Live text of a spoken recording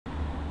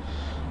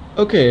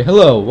Okay,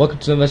 hello, welcome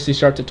to the C#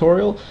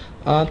 tutorial.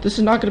 This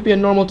is not going to be a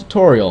normal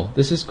tutorial.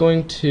 This is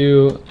going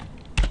to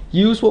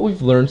use what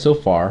we've learned so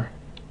far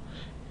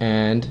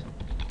and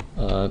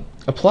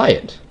apply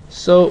it.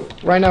 So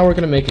right now we're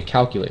going to make a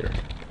calculator.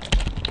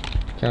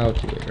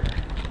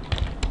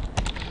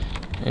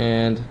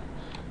 And the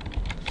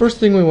first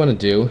thing we want to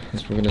do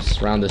is we're going to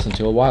surround this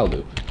into a while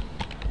loop.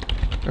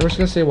 And we're just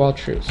going to say while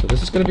true. So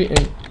this is going to be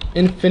an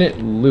infinite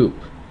loop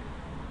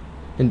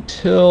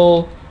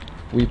until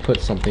we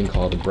put something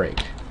called a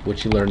break,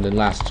 which you learned in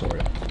last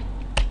tutorial.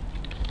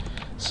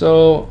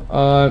 So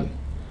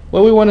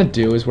what we want to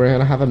do is we're going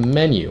to have a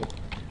menu.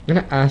 We're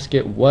going to ask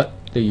it what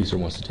the user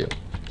wants to do.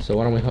 So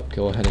why don't we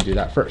go ahead and do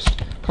that first.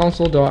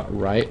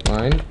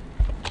 Console.writeLine,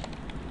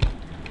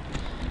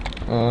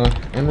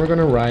 and we're going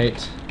to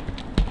write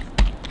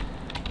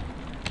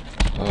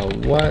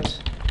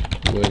what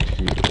would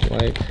you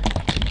like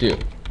to do,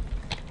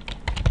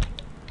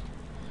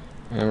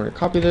 and we're going to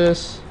copy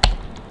this,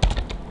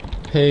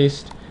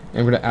 paste,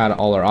 and we're going to add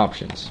all our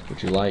options.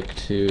 Would you like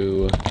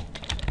to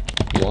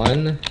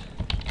 1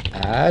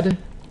 add?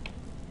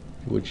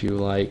 Would you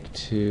like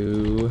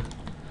to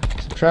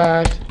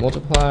subtract,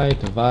 multiply,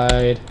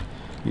 divide,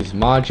 use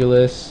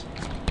modulus,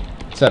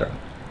 etc.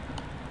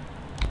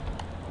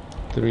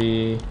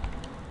 3,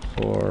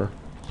 4,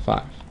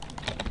 5.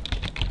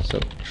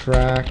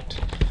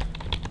 Subtract.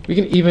 We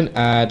can even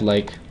add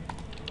like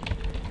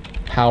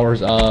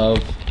powers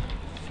of,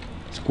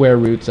 square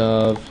roots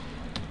of,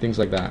 things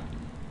like that.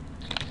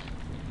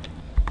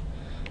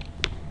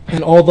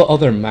 And all the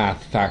other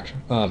math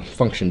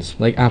functions,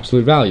 like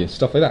absolute values,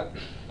 stuff like that.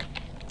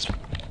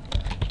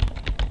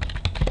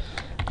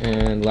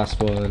 And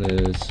last one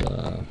is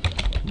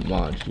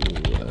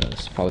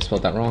modulus. Probably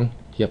spelled that wrong.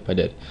 Yep, I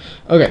did.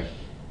 Okay.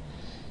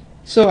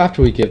 So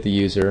after we give the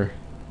user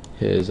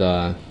his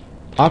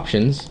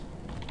options,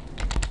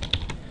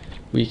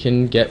 we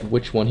can get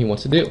which one he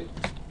wants to do.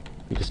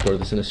 We can store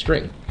this in a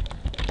string.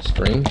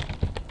 String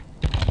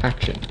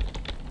action.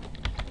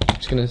 I'm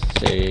just gonna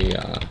say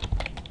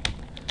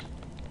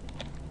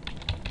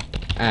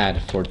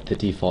add for the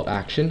default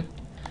action,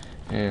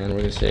 and we're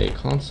going to say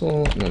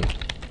console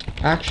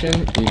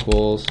action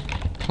equals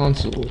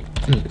console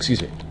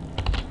excuse me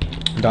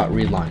dot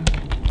read line.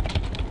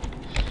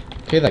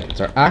 Okay, that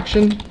gets our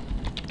action.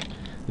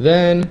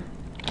 Then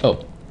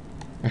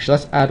actually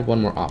let's add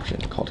one more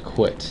option called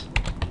quit.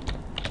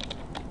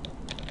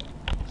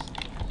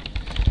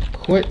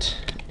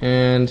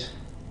 And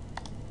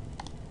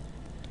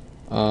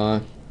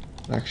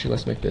actually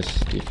let's make this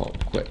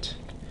default quit.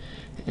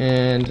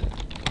 And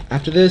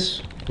after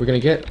this, we're going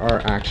to get our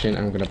action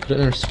and we're going to put it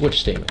in our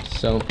switch statement.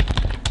 So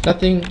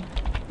nothing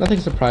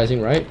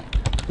surprising, right?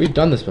 We've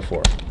done this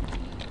before.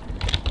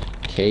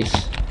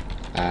 Case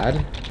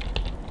add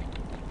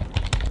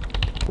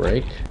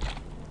break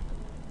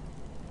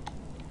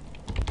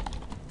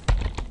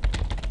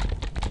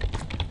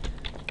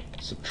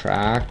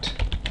subtract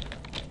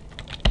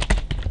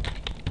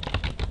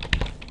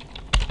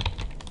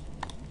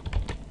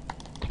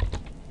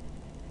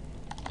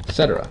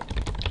etc.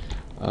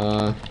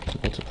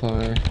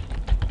 Multiply.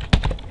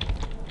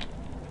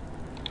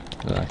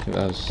 I think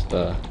that was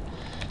the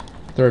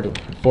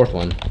fourth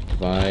one.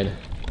 Divide.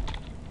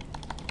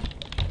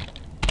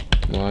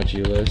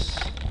 Modulus.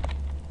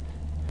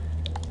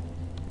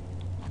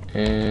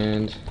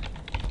 And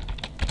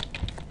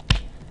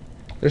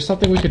there's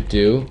something we could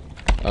do.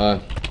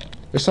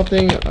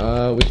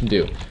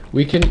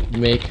 We can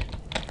make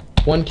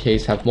one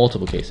case have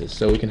multiple cases.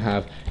 So we can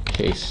have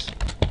case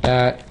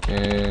that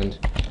and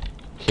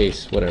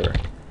case whatever.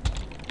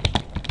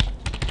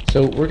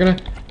 So we're gonna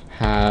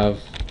have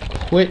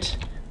quit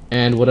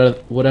and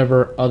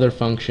whatever other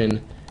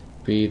function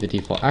be the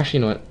default. Actually,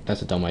 you know what?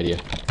 That's a dumb idea.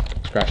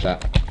 Scratch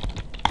that.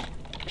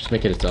 Just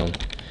make it its own.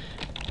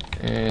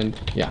 And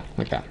yeah,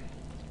 like that.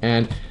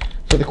 And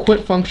for the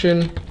quit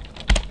function,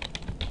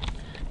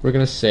 we're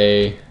gonna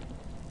say,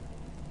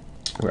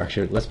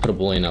 let's put a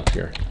boolean up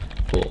here.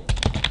 Bool.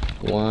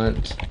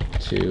 Want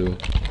to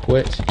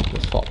quit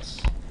equals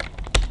false.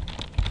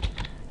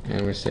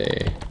 And we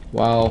say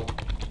while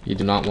you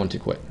do not want to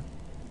quit.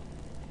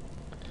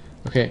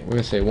 Okay, we're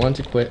going to say want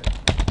to quit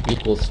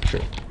equals true.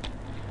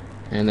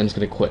 And then it's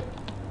going to quit.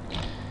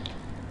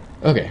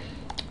 Okay,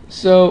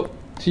 so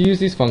to use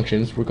these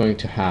functions, we're going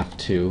to have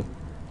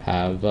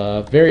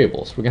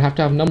variables. We're going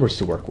to have numbers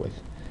to work with.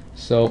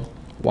 So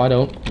why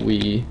don't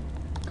we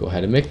go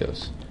ahead and make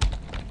those?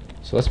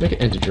 So let's make an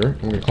integer,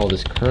 and we're going to call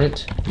this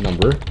current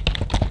number.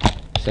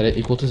 Set it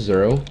equal to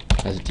 0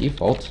 as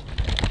default.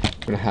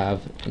 We're going to have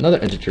another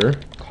integer,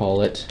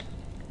 call it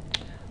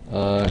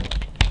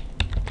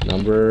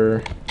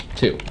number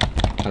 2.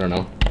 I don't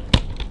know.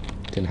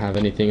 Didn't have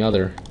anything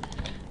else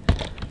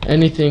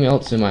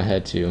in my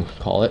head to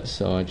call it,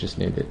 so I just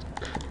named it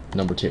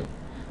number 2.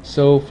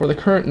 So for the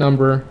current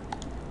number,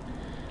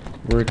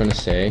 we're going to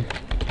say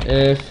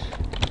if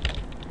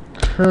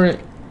current.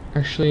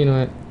 Actually, you know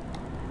what?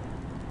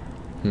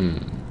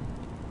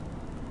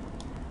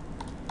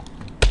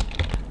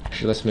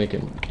 Actually, let's make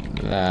it.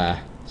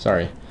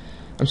 Sorry.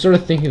 I'm sort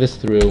of thinking this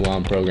through while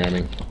I'm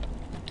programming.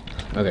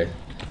 Okay,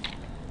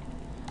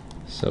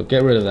 so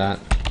get rid of that.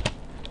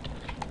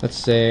 Let's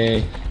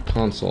say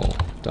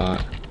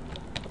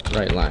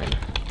console.writeLine.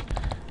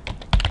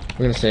 We're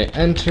going to say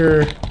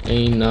enter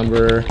a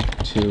number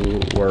to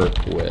work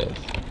with,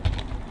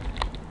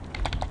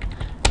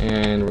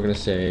 and we're going to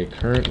say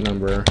current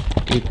number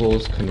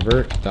equals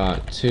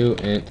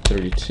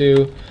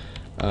convert.toInt32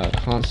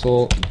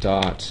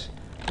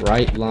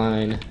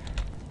 console.writeLine,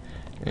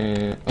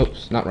 and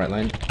oops, not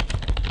writeLine,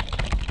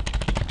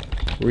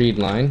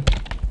 readLine,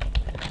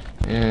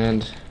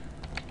 and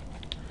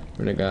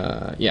we're gonna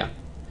go, yeah.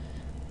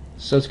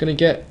 So it's gonna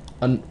get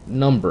a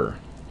number,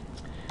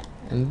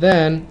 and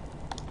then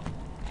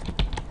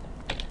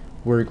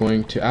we're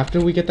going to,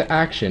 after we get the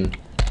action,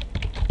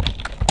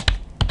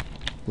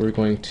 we're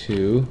going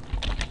to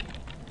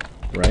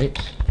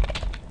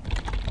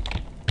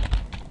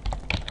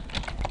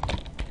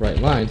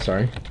writeLine,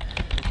 sorry,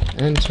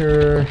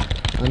 enter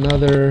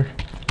another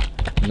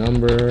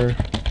number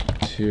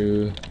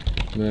to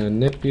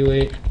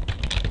manipulate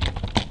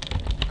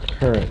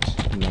current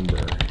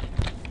number.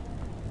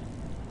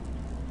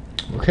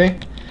 Okay,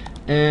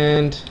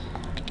 and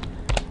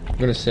I'm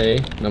gonna say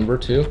number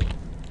 2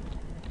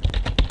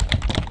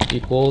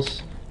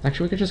 equals,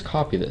 actually we could just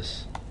copy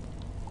this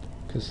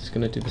because it's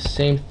gonna do the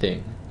same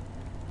thing.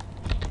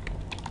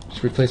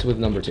 Just replace it with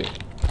number 2.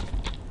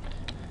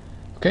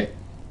 Okay,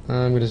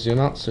 I'm gonna zoom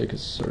out so you can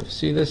sort of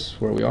see this,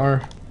 where we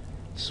are.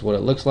 This is what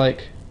it looks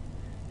like.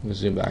 I'm gonna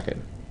zoom back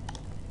in.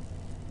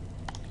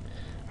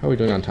 How are we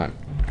doing on time?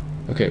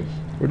 Okay,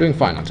 we're doing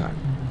fine on time.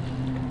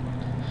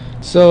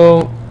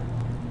 So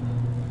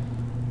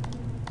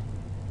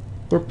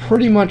we're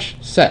pretty much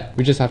set.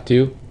 We just have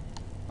to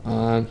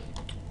do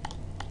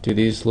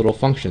these little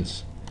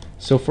functions.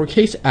 So for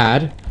case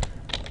add,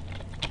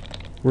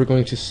 we're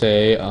going to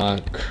say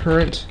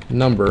current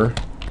number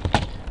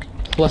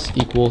plus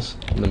equals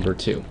number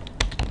 2.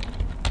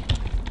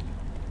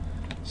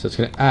 So it's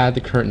going to add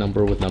the current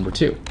number with number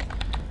 2.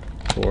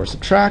 For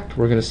subtract,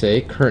 we're going to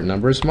say current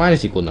number is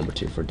minus equal number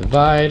 2. For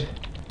divide,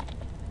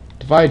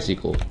 divides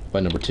equal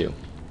by number 2.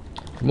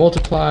 For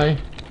multiply,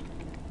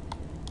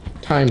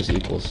 times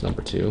equals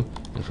number 2.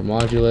 And for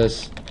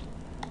modulus,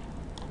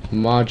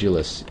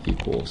 modulus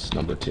equals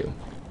number 2.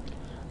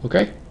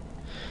 Okay?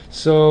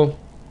 So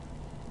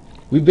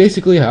we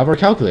basically have our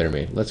calculator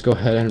made. Let's go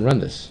ahead and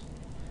run this.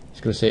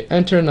 It's going to say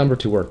enter a number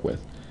to work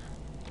with.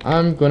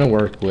 I'm going to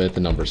work with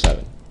the number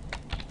 7.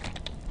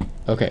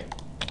 Okay.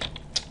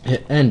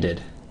 It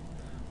ended.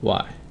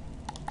 Why?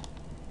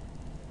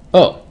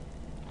 Oh.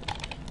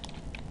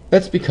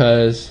 That's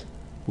because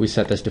we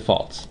set this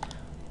defaults.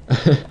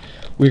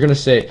 We're going to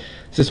say, it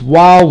says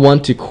while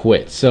want to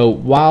quit. So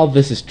while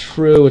this is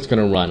true, it's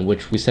going to run,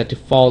 which we set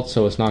default,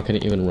 so it's not going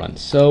to even run.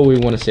 So we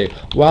want to say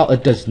while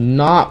it does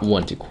not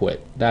want to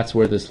quit. That's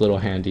where this little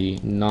handy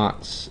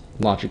not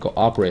logical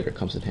operator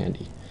comes in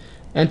handy.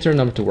 Enter a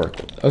number to work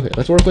with. Okay,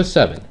 let's work with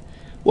 7.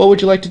 What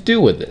would you like to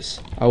do with this?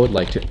 I would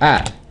like to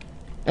add.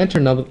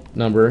 Enter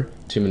number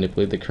to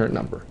manipulate the current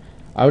number.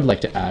 I would like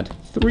to add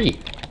 3.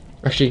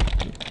 Actually,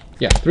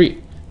 yeah, 3.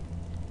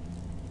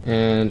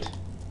 And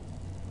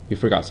we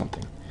forgot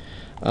something.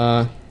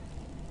 At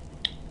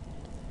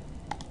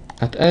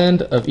the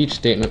end of each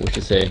statement, we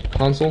should say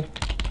console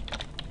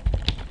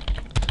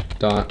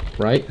dot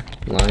write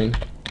line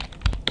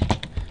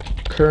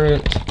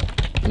current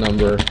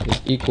number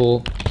is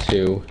equal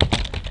to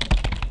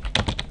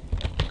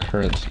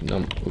current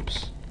number.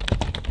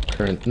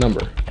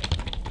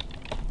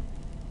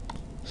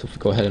 So if we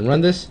go ahead and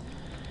run this,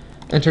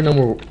 enter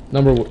number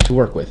to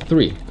work with.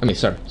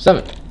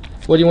 7.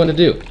 What do you want to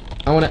do?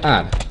 I want to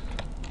add.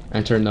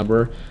 Enter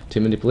number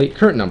to manipulate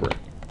current number.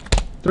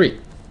 3.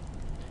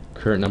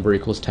 Current number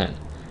equals 10.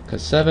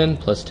 Because 7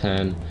 plus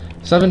 10,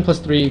 7 plus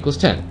 3 equals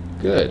 10.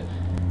 Good.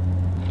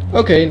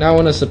 Okay, now I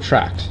want to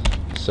subtract.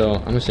 So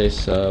I'm going to say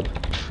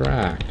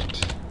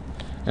subtract.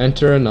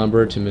 Enter a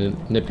number to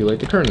manipulate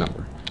the current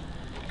number.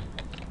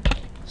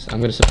 So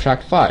I'm going to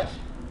subtract 5.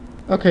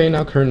 Okay,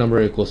 now current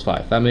number equals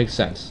 5. That makes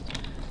sense.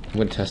 I'm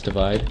going to test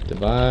divide.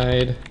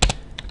 Divide. I'm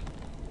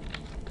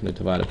going to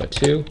divide it by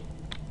 2.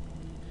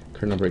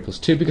 Current number equals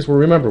 2 because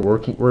remember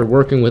we're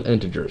working with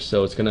integers,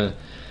 so it's going to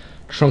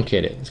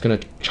truncate it. It's going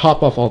to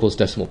chop off all those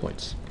decimal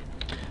points.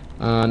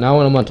 Now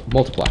I want to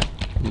multiply.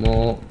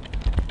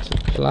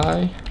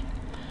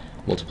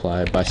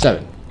 Multiply by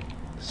 7.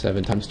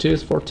 7 times 2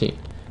 is 14.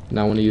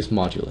 Now I want to use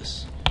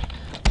modulus.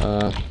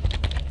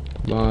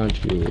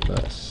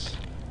 Modulus.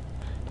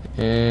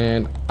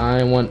 And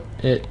I want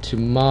it to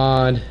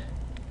mod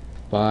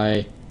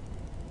by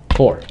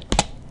 4.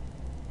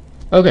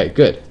 Okay,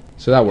 good.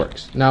 So that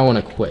works. Now I want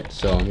to quit,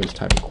 so I'm going to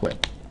type in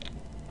quit.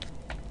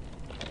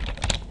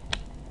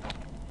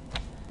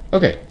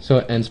 Okay, so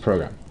it ends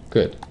program.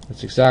 Good.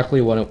 That's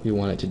exactly what we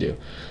want it to do.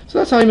 So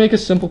that's how you make a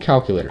simple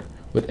calculator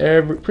with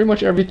pretty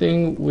much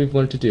everything we've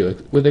learned to do,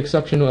 with the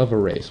exception of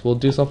arrays. We'll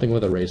do something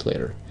with arrays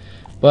later.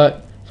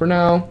 But for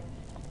now,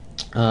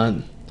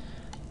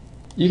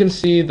 you can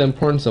see the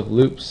importance of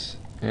loops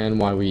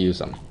and why we use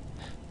them.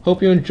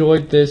 hope you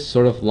enjoyed this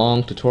sort of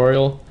long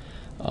tutorial.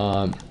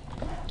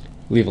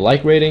 Leave a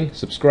like rating,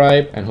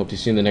 subscribe, and hope to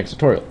see you in the next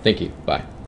tutorial. Thank you. Bye.